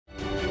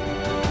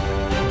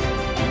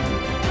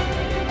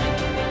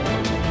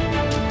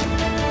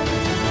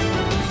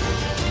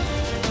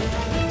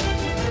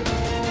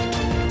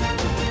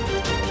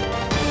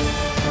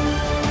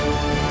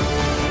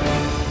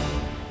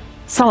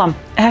Salam,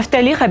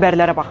 həftəlik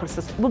xəbərlərə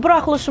baxırsınız. Bu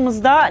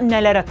buraxılışımızda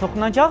nələrə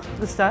toxunacaq,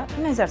 qısa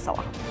nəzər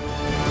salaq.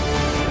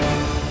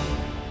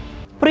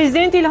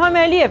 Prezident İlham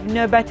Əliyev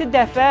növbəti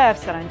dəfə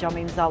əfv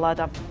sərəncamı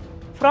imzaladı.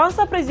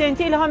 Fransa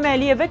prezidenti İlham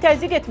Əliyevə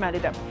təzyiq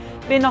etməlidir.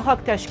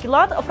 Beynəlxalq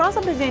təşkilat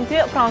Fransa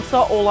prezidenti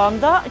Fransa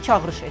Olanda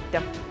çağırış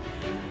etdi.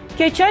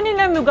 Keçən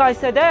illə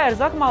müqayisədə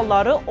ərzaq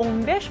malları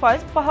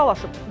 15%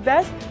 bahalaşıb.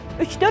 Bəs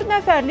 3-4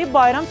 nəfərlik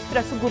bayram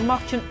süfrəsi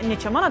qurmaq üçün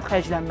neçə manat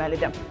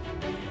xərclənməlidir?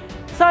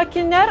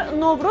 Sakinlər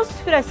Novruz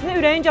süfrəsini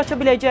ürəyincə aça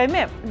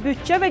biləcəkmi?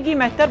 Bütçə və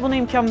qiymətlər buna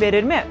imkan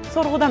verirmi?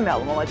 Sorğudan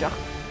məlum olacaq.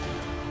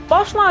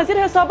 Baş nazir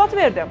hesabat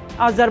verdi.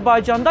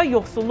 Azərbaycanda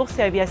yoxsulluq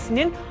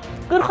səviyyəsinin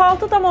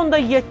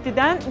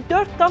 46,7-dən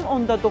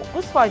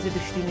 4,9%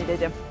 düşdüyünü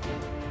dedi.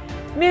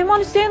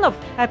 Meydan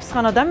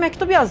həbsxanadan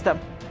məktub yazdı.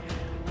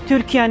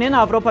 Türkiyənin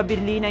Avropa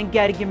Birliyi ilə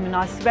gərgin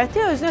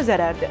münasibəti özünə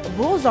zərərdir.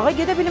 Bu uzağa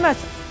gedə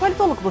bilməz.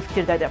 Politolog bu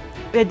fikirdədir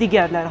və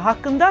digərləri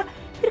haqqında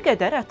bir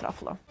qədər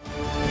ətraflı.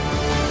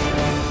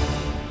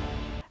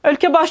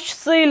 Ölkə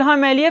başçısı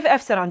İlham Əliyev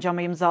əfv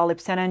sərəncamı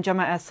imzalayıb.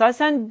 Sərəncama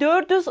əsasən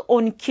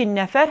 412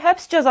 nəfər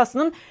həbs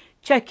cəzasının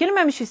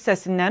çəkilməmiş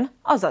hissəsindən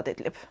azad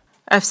edilib.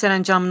 Əfv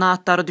sərəncamına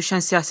adları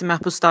düşən siyasi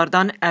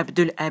məhbuslardan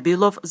Əbdül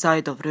Əbilov,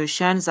 Zaidov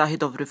Rövşən,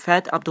 Zahidov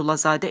Rüfət,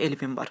 Abdullazadə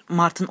Elvin var.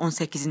 Martın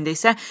 18-də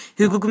isə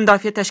hüquq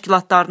müdafiə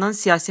təşkilatlarının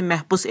siyasi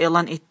məhbus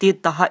elan etdiyi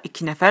daha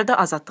 2 nəfər də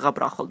azadlığa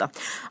buraxıldı.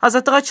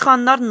 Azadlığa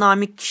çıxanlar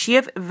Namiq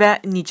Kişiyev və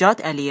Nicat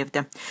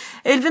Əliyevdir.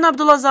 Elvin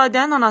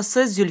Abdullazadənin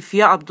anası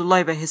Zülfiyə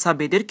Abdullayeva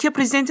hesab edir ki,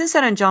 prezidentin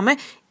sərəncamı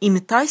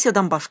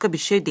imitasiyadan başqa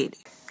bir şey deyil.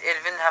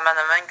 Elvin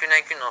həmən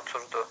günə-gün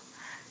oturdu.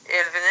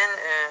 Elvinin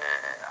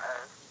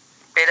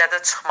belədə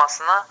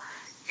çıxmasına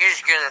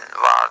 100 gün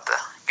vardı,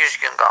 100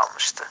 gün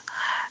qalmışdı.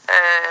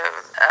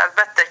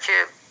 Əlbəttə ki,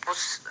 bu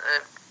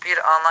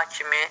bir ana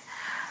kimi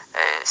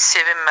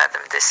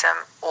sevinmədim desəm,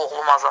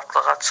 oğlum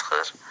azadlığa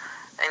çıxır,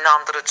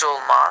 inandırıcı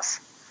olmaz.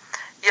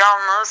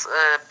 Yalnız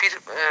bir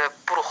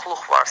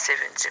buruqluq var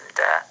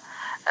sevincimdə.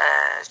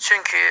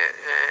 Çünki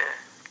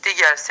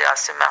digər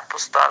siyasi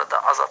məhbusları da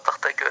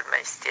azadlıqda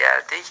görmək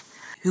istəyərdik.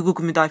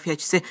 Hüquq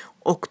müdafiəçisi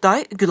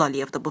Oktay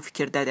Gülaliyev də bu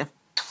fikirdədir.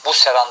 Bu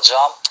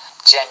sərəncam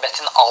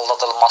cəmiyyətin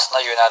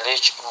aldadılmasına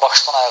yönəlik,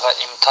 başdan ayağa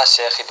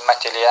imitasiyaya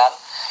xidmət edən,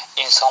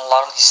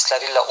 insanların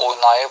hissləri ilə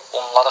oynayıb,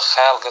 onları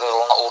xəyal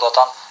qırıqlığına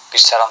uğradan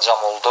bir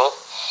sərəncam oldu.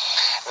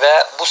 Və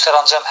bu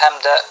sərəncam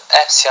həm də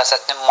əfv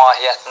siyasətinin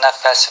mahiyyətinə,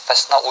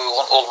 fəlsəfəsinə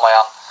uyğun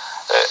olmayan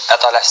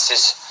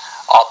ədalətsiz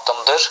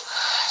addımdır.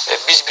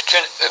 Biz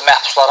bütün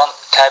məhbusların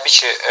təbii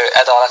ki,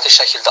 ədalətli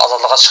şəkildə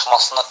azadlığa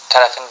çıxmasının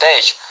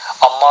tərəfindəyik.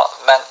 Amma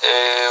mən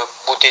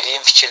bu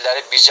dediyim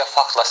fikirləri bircə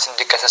faktla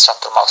sizin diqqətə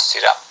çatdırmaq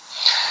istəyirəm.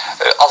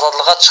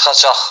 Azadlığa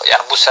çıxacaq,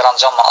 yəni bu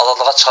sərəncamla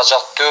azadlığa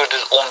çıxacaq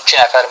 412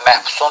 nəfər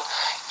məhbusun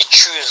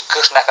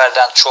 240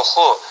 nəfərdən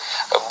çoxu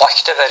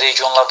Bakıda və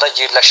regionlarda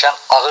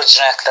yerləşən ağır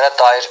cinayətlərə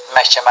dair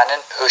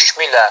məhkəmənin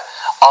hökmü ilə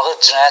ağır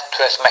cinayət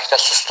törətməkdə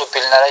suçlu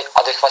bilinərək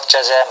adekvat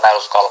cəzaya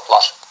məruz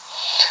qalıblar.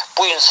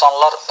 Bu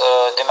insanlar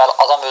deməli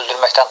adam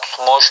öldürməkdən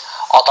tutmuş,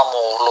 adam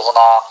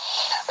oğurluğuna,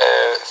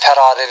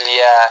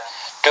 fərariliyə,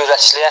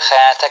 dövlətçiliyə,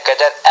 xəyanətə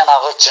qədər ən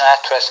ağır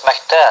cinayət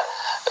törətməkdə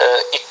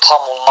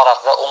ittiham olunaraq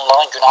və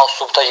onların günahı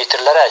sübuta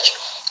yetirilərək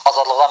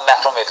azadlıqdan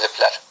məhrum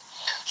ediliblər.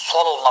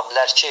 Sual oluna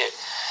bilər ki,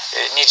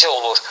 necə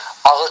olur?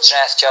 Ağır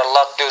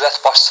cinayətkarlar dövlət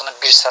başçısının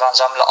bir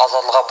sərəncamı ilə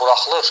azadlığa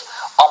buraxılır,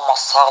 amma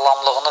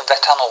sağlamlığını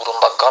vətən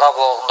uğrunda,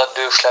 Qarabağ uğrunda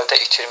döyüşlərdə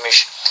itirmiş,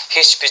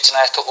 heç bir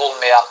cinayəti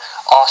olmayan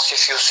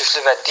Asif,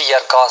 Yusifli və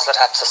digər qazilər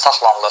həbsə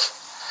saxlanılır.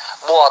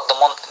 Bu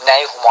addımın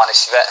nəyi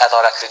humanisi və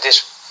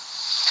ədalətlidir?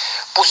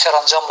 Bu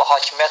sərəncamla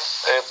hakimiyyət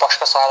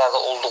başqa sahələrdə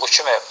olduğu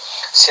kimi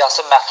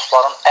siyasi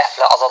məhbusların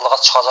əfvlə azadlığa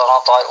çıxacağına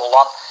dair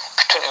olan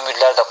bütün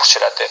ümidləri də puç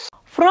elədi.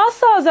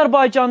 Fransa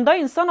Azərbaycanda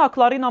insan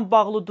haqları ilə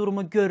bağlı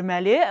durumu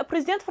görməli,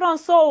 Prezident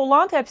Fransa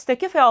Olanda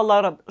həbsdəki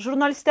fəalların,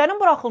 jurnalistlərin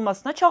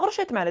buraxılmasına çağırış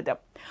etməlidir.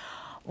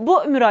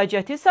 Bu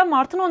müraciəti isə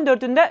martın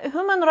 14-də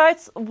Human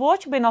Rights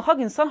Watch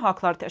Beynəlxalq İnsan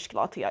Haqları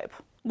Təşkilatı yayıb.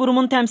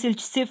 Qurumun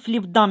təmsilçisi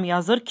Filip Dam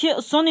yazır ki,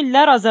 son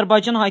illər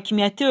Azərbaycan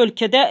hakimiyyəti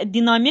ölkədə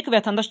dinamik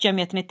vətəndaş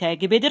cəmiyyətini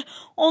təqib edir,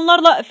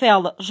 onlarla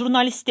fəalı,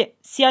 jurnalisti,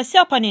 siyasi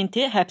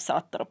oponenti həbsə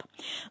atdırıb.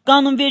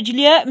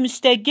 Qanunvericiliyə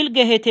müstəqil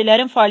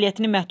QHT-lərin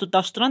fəaliyyətini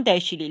məhdudlaşdıran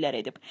dəyişikliklər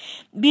edib.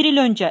 Bir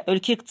il öncə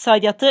ölkə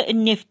iqtisadiyyatı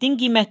neftin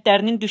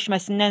qiymətlərinin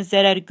düşməsindən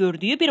zərər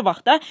gördüyü bir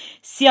vaxtda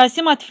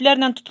siyasi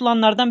motivlərlə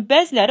tutulanlardan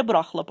bəziləri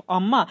buraxılıb,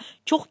 amma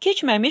çox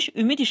keçməmiş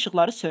ümid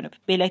işıqları sönüb.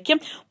 Belə ki,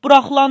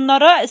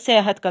 buraxılanlara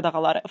səyahət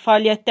qadağaları,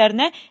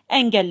 fəaliyyətlərinə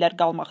əngəllər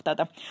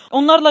qalmaqdadır.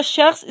 Onlarla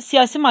şəxs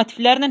siyasi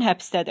motivlərlə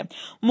həbsdədir.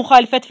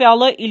 Müxalifət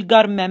fəalı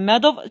İlqar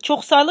Məmmədov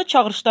çoxsaylı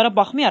çağırışlara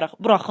baxmayaraq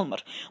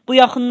buraxılmır. Bu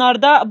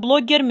yaxınlarda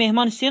bloger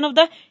Mehman Hüseynov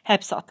da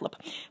həbsə atılıb.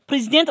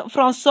 Prezident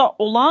Fransa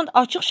Olanda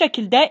açıq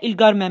şəkildə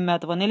İlqar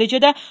Məmmədovun, eləcə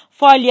də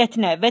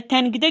fəaliyyətinə və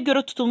tənqidə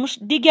görə tutulmuş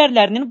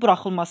digərlərinin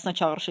buraxılmasına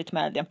çağırış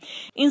etməlidir.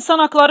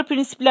 İnsan haqları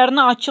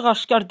prinsiplərinə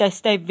açıq-aşkar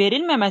dəstək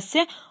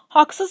verilməməsi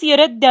haqsız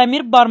yerə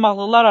dəmir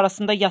barmaqlılar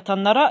arasında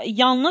yatanlara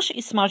yanlış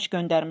ismarc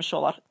göndərmiş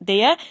olar,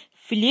 deyə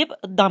Filip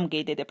Dam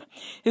qeyd edib.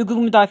 Hüquq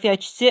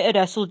müdafiəçisi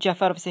Rəsul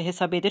Cəfərov isə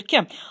hesab edir ki,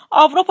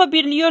 Avropa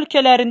Birliyi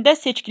ölkələrində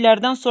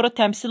seçkilərdən sonra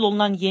təmsil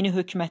olunan yeni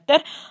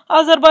hökumətlər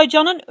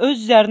Azərbaycanın öz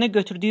üzərinə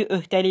götürdüyü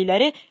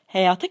öhdəlikləri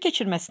həyata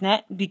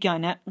keçirməsinə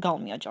biganə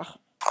qalmayacaq.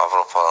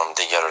 Avropanın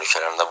digər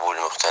ölkələrində bu il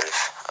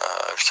müxtəlif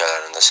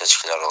ölkələrində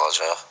seçkilər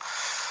olacaq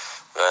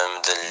və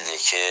ümid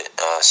edilir ki,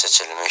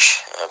 seçilmiş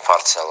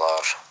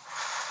partiyalar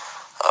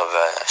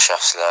və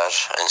şəxslər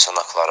insan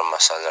haqları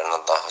məsələlərinə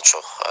daha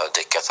çox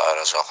diqqət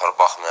ayıracaqlar.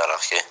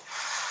 Baxmayaraq ki,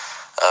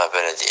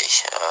 belə deyək,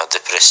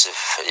 depressiv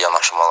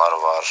yanaşmalar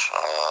var,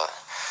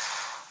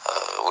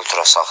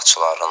 ultra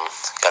sağçıların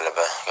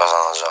qələbə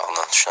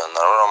qazanacağını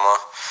düşünənlər var, amma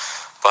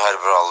bu hər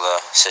bir halda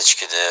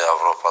seçkidir,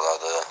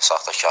 Avropadadır,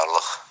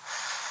 saxtakarlıq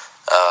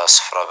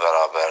sıfıra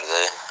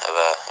bərabərdir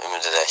və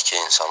ümid edək ki,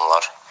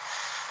 insanlar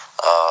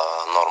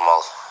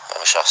normal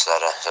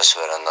şəxslərə səs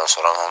verəndən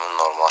sonra həmin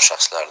normal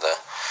şəxslərdə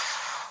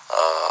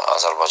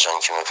Azərbaycan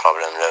kimi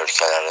problemli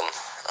ölkələrin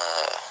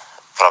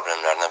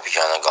problemlərinə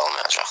biganə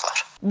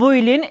qalmayacaqlar. Bu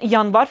ilin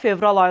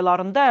yanvar-fevral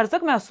aylarında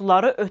ərzaq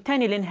məhsulları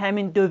ötən ilin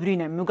həmin dövrü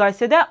ilə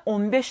müqayisədə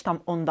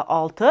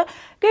 15,6%,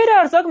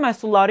 qeyri-ərzaq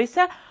məhsulları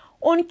isə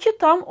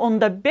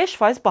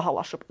 12,5%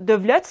 bahalaşıb.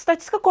 Dövlət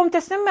Statistika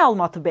Komitəsinin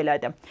məlumatı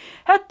belədir.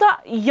 Hətta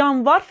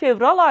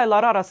yanvar-fevral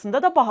ayları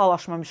arasında da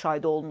bahalaşma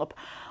müşahidə olunub.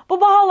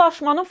 Bu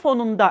bahalaşmanın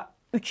fonunda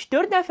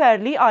 3-4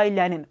 nəfərlik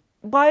ailənin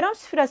bayram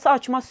süfrəsi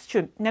açması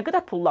üçün nə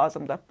qədər pul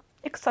lazımdır?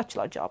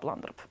 İqtisadçılar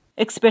cavablandırıb.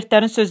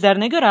 Ekspertlərin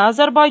sözlərinə görə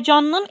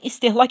Azərbaycanın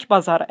istehlak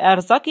bazarı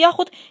ərzaq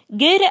yaxud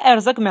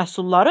qeyri-ərzaq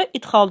məhsulları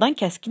idxaldan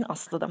kəskin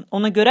asılıdır.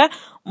 Ona görə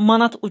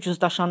manat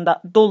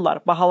ucuzlaşanda, dollar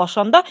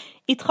bahalaşanda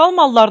idxal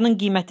mallarının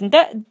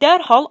qiymətində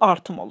dərhal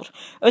artım olur.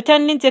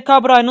 Ötən ilin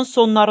dekabr ayının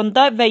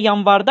sonlarında və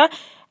yanvarda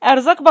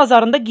ərzaq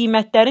bazarında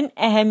qiymətlərin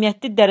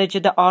əhəmiyyətli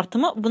dərəcədə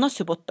artımı buna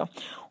sübutdur.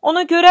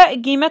 Ona görə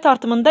qiymət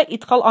artımında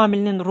idxal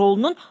amilinin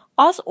rolunun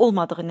az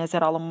olmadığı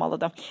nəzərə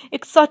alınmalıdır.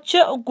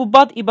 İqtisadçı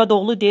Qubad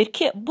İbadoğlu deyir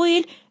ki, bu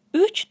il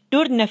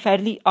 3-4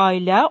 nəfərlik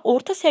ailə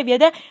orta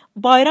səviyyədə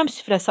bayram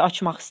süfrəsi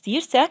açmaq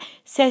istəyirsə,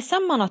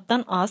 80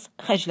 manatdan az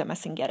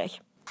xərcləməsin gərək.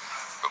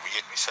 Bu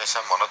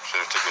 70-80 manat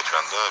büdcətə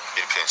götürəndə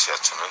bir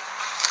pensiyaçının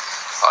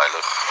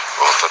aylıq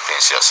orta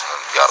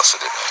pensiyasının yarısı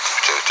deməkdir.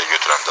 Büdcətə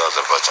götürəndə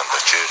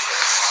Azərbaycandakı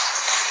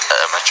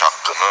əmək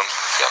haqqının,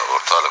 yəni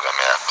ortalıq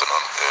əmək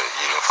haqqının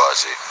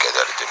 20%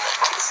 qədəri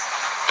deməkdir.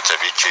 Bu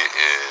təbii ki,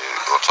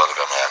 ortalıq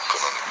əmək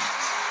haqqının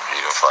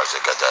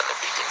 20% qədərini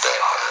bir gündə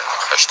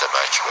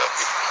xərcləmək və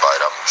bir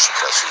bayram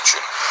süfrəsi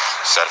üçün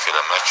sərf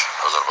eləmək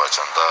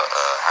Azərbaycanda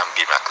həm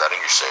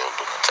qiymətlərin yüksək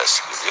olduğunu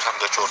təsdiq edir, həm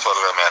də ki,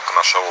 ortalıq əmək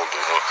haqqının aşağı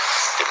olduğunu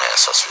deməyə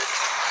əsas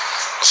verir.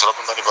 Məsələ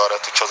bundan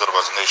ibarətdir ki,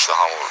 Azərbaycanda heç də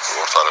hamı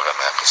ortalıq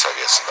əmək haqqı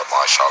səviyyəsində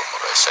maaş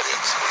almır.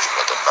 Əksəriyyət, o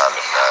cümlədən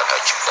müəllimlər,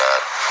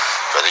 həkimlər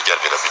və digər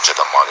belə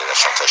büdcədən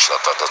maliyyələşən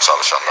təşkilatlarda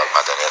çalışanlar,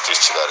 mədəniyyət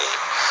işçiləri,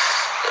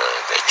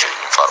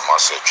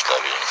 informasiya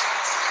kütləvi,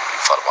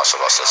 informasiya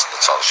vasitəsində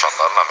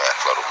çalışanların əmək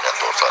haqqları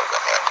ümumiyyətlə ortalıq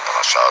əmək haqqından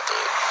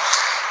aşağıdır.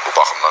 Bu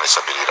baxımdan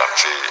hesab edirəm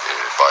ki,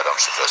 bayram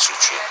süfrəsi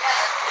üçün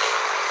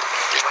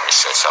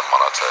 70-80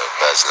 manat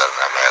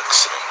bəzilərinin əmək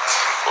haqqısının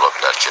ola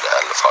bilər ki,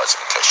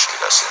 50%-ni təşkil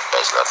edəsin,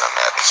 bəzilərinin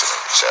əmək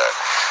haqqısının isə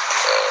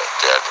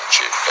deyərdim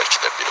ki, bəlkə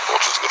də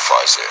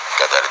 30-40%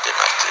 qədəri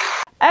deməkdir.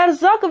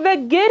 Ərzaq və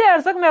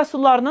qeyri-ərzaq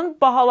məhsullarının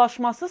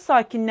bahalaşması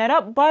sakinlərə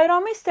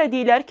bayramı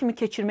istədikləri kimi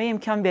keçirməyə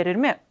imkan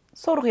verirmi?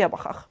 Sorğuya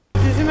baxaq.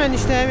 Düzü mən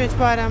işləyəm, heç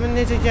bayramın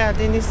necə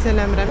gəldiyini hiss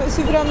eləmirəm.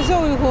 Süfrəmizə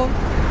uyğun,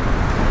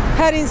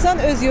 hər insan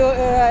öz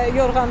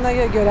yorğanına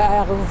görə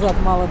ayağını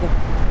uzatmalıdır.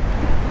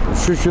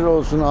 Şükür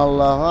olsun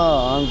Allaha,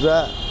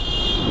 ancaq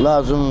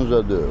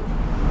lazımımıza deyil.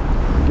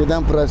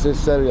 Gedən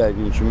proseslər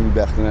yəqin kimin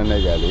bəxtinə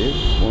nə gəlir,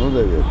 onu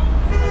da verir.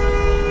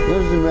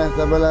 Öz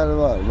mərtəbələri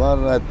var,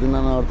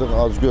 həddindən artıq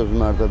az göz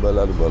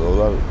mərtəbələri var.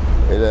 Onlar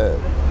elə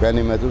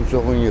qənimətin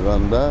çoxun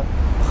yığanda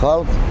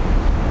xalq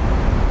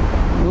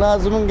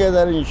lazımın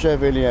qədəri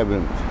inkişaf eləyə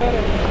bilmir.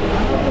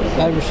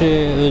 Hər bir şey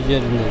öz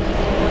yerindədir.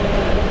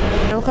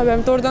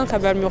 Xəbərim, doğrudan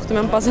xəbərim yoxdur.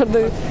 Mən bazarda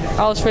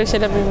alış-veriş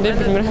elə bilmirəm.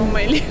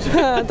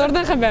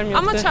 Doğrudan xəbərim yoxdur.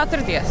 Amma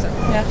çatır deyəsən.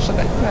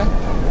 Yaxşıdır.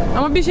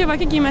 Amma bir şey var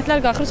ki,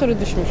 qiymətlər qalxır, sonra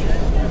düşmür.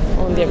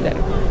 Onu deyə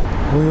bilərəm.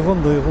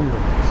 Uyğundur.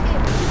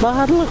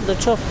 Baharlıqdır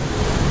çox.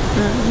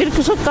 Bir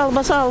qısıq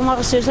qalbasa almaq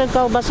istəyirsən,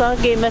 qalbasanın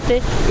qiyməti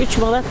 3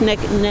 manat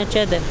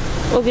neçədir.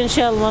 O gün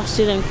şey almaq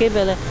istəyirəm ki,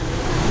 belə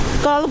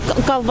qalıb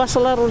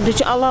qalbasalar oldu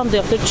ki, alan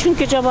da yoxdur.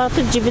 Çünki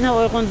cəmaatın cibinə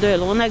uyğun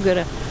deyil, ona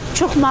görə.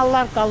 Çox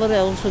mallar qalır,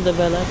 olsun da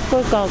belə.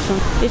 Qoy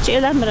qalsın. Heç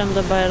eləmirəm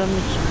də bayram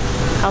üçün.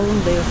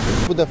 Alın da yoxdur.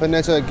 Bu dəfə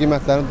necə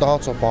qiymətlərin daha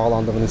çox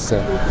bahalandığını hiss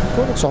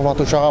edirəm. Çox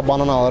vaxt uşağa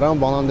banan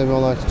alıram, banan demək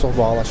olar ki, çox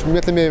bahalaşır.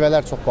 Ümumiyyətlə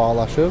meyvələr çox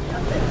bahalaşır.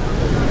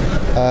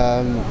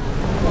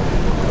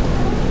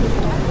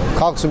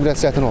 Xalq üçün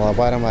biraz çətin olar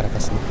bayram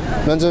ərəfəsində.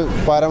 Məncə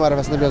bayram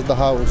ərəfəsində biraz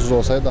daha ucuz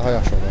olsaydı daha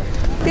yaxşı olardı.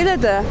 Belə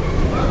də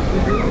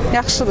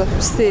yaxşıdır,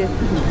 pis deyil.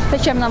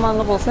 Tək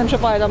əmin-amanlıq olsun,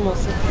 həmişə bayram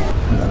olsun.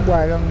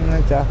 Bayram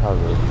necə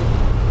hazır?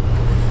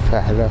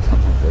 Fəhlə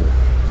sanatdır.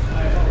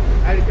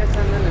 Əliqə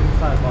səndən də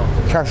müsahibə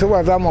olsun. Kasıb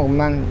adam ol,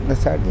 mən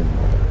nəsər deyim.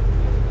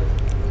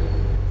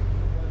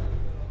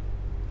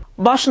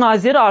 Baş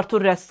nazir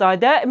Artur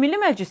Rəssadə Milli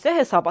Məclisdə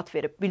hesabat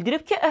verib.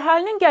 Bildirib ki,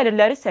 əhalinin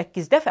gəlirləri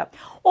 8 dəfə,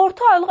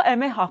 orta aylıq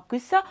əmək haqqı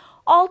isə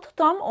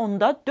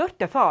 6,4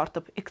 dəfə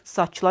artıb.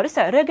 İqtisadçılar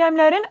isə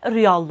rəqəmlərin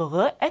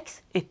reallığı əks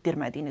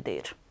etdirmədiyini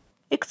deyir.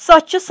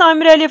 İqtisadçı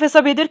Samir Əliyev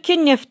hesab edir ki,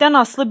 neftdən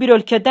asılı bir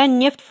ölkədə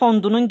neft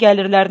fondunun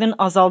gəlirlərinin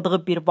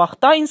azaldığı bir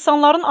vaxtda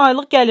insanların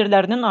aylıq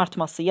gəlirlərinin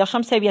artması,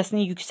 yaşam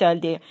səviyyəsinin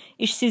yüksəldiyi,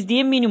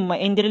 işsizliyin minimuma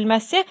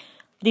endirilməsi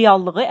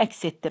reallığı əks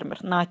etdirmir.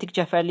 Natiq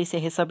Cəfərli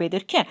isə hesab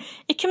edir ki,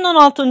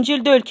 2016-cı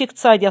ildə ölkə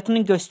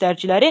iqtisadiyyatının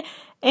göstəriciləri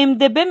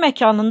MDB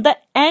məkanında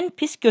ən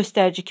pis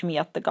göstərici kimi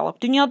yadda qalıb.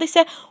 Dünyada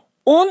isə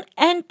 10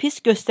 ən pis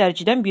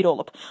göstəricidən biri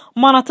olub.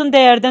 Manatın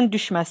dəyərdən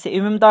düşməsi,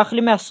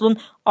 ümumdaxili məhsulun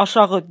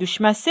aşağı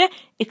düşməsi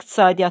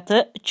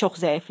iqtisadiyyatı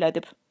çox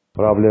zəiflədib.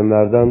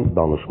 Problemlərdən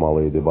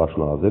danışmalı idi baş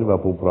nazir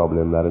və bu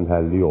problemlərin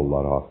həlli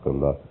yolları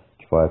haqqında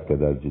kifayət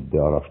qədər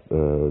ciddi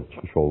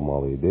çıxış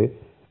olmalı idi.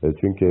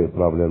 Çünki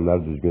problemlər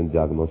düzgün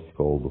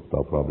diaqnostika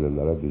olduqda,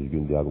 problemlərə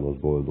düzgün diaqnoz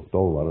qoyulduqda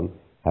onların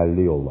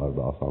həlli yolları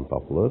da asan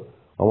tapılır.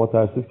 Amma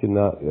təəssüf ki,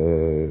 nə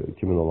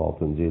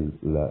 2016-cı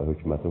illə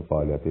hökumətin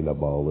fəaliyyəti ilə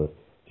bağlı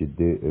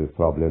ciddi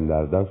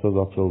problemlərdən söz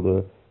açıldı,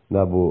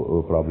 nə bu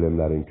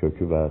problemlərin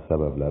kökü və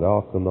səbəbləri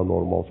haqqında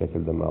normal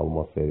şəkildə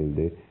məlumat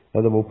verildi,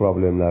 nə də bu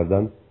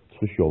problemlərdən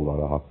çıxış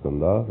yolları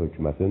haqqında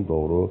hökumətin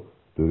doğru,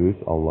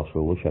 dürüst,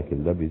 anlaşıqlı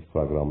şəkildə biz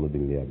proqramını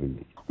dinləyə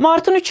bildik.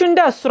 Martın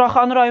 3-də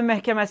Suraxanı rayon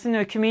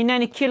məhkəməsinin hökmü ilə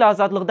 2 il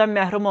azadlıqdan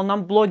məhrum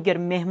olunan bloger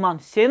Mehman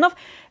Hüseynov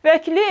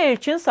vəkili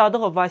Üçün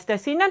Sadıqov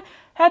vasitəsilə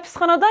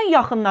həbsxanadan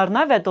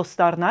yaxınlarına və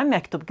dostlarına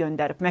məktub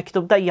göndərib.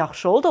 Məktubda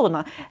yaxşı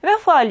olduğunu və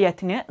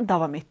fəaliyyətini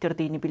davam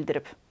etdirdiyini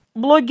bildirib.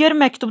 Bloger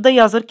məktubda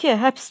yazır ki,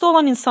 həbsdə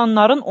olan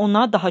insanların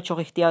ona daha çox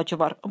ehtiyacı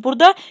var.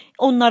 Burada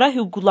onlara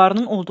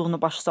hüquqlarının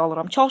olduğunu başa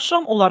salıram.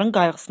 Çalışıram onların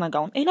qayğısına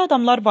qalım. Elə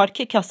adamlar var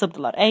ki,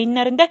 kasıbdırlar.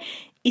 Əyinlərində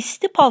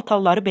isti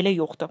paltarları belə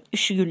yoxdur.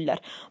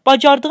 Üşüyürlər.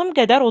 Bacardığım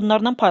qədər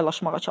onlarla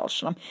paylaşmağa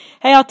çalışıram.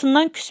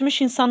 Həyatından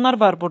küsmüş insanlar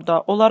var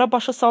burada. Onlara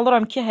başa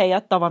salıram ki,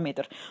 həyat davam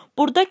edir.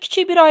 Burada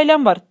kiçik bir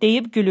ailəm var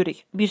deyib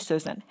gülürük. Bir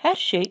sözlə, hər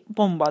şey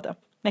bombadır.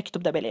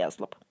 Məktubda belə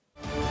yazılıb.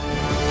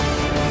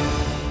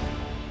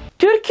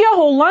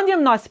 Türkiyə-Hollandiya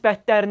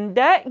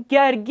münasibətlərində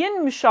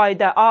gərgin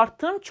müşahidə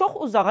artım çox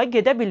uzağa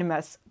gedə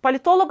bilməz.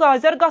 Politoloq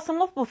Azər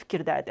Qasımov bu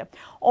fikirdədir.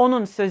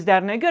 Onun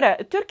sözlərinə görə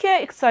Türkiyə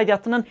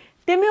iqtisadiyyatının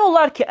demək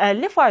olar ki,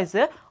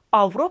 50%-i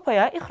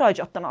Avropaya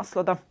ixracatdan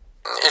asılıdır.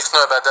 İlk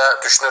növbədə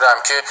düşünürəm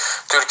ki,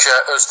 Türkiyə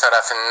öz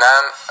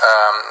tərəfindən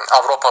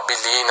Avropa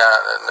Birliyi ilə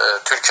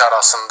Türkiyə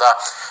arasında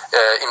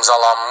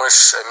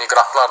imzalanmış,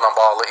 miqrantlarla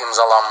bağlı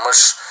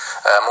imzalanmış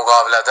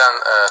müqavilədən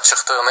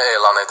çıxdığını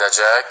elan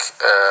edəcək.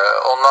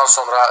 Ondan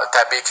sonra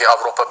təbii ki,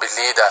 Avropa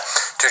Birliyi də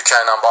Türkiyə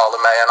ilə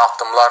bağlı müəyyən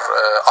addımlar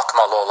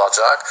atmalı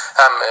olacaq.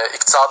 Həm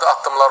iqtisadi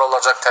addımlar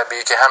olacaq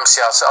təbii ki, həm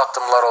siyasi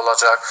addımlar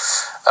olacaq.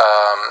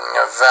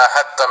 Və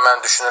hətta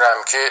mən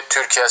düşünürəm ki,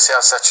 Türkiyə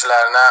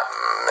siyasətçilərinə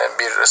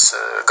bir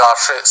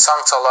qarşı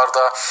sanksiyalar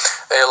da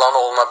elan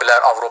oluna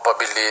bilər Avropa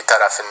Birliyi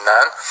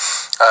tərəfindən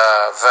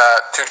və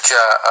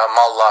Türkiyə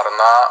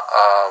mallarına,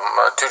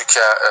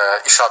 Türkiyə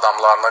iş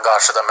adamlarına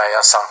qarşı da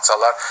müəyyən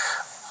sanksiyalar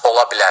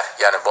ola bilər,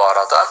 yəni bu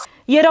arada.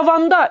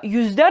 Yerevanda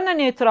yüzlərlə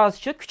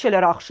etirazçı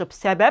küçələrə axışıb.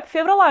 Səbəb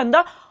fevral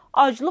ayında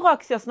aclıq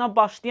aksiyasına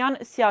başlayan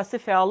siyasi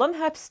fəalın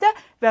həbsdə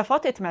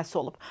vəfat etməsi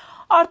olub.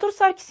 Artur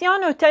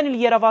Sarkisyan ötən il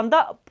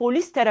Yerevanda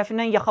polis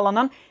tərəfindən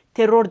yaxalanan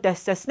terror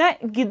dəstəsinə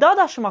qida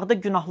daşımaqda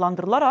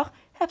günahlandırılaraq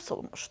həbs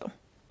olunmuşdu.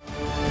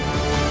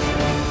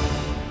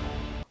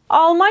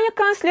 Almanya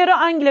kansleri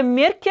Angela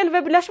Merkel və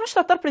Birləşmiş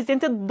Ştatlar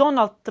prezidenti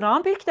Donald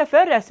Trump ilk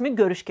dəfə rəsmi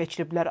görüş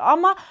keçiriblər.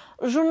 Amma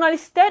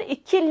jurnalistlər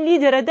iki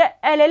liderə də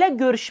əl-ələ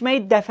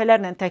görüşməyi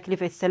dəfələrlə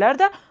təklif etsələr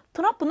də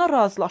Trump buna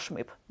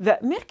razılaşmayıb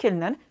və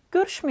Merkellə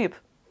görüşməyib.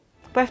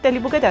 Bu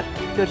həftəlik bu qədər.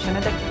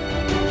 Görüşənə dək.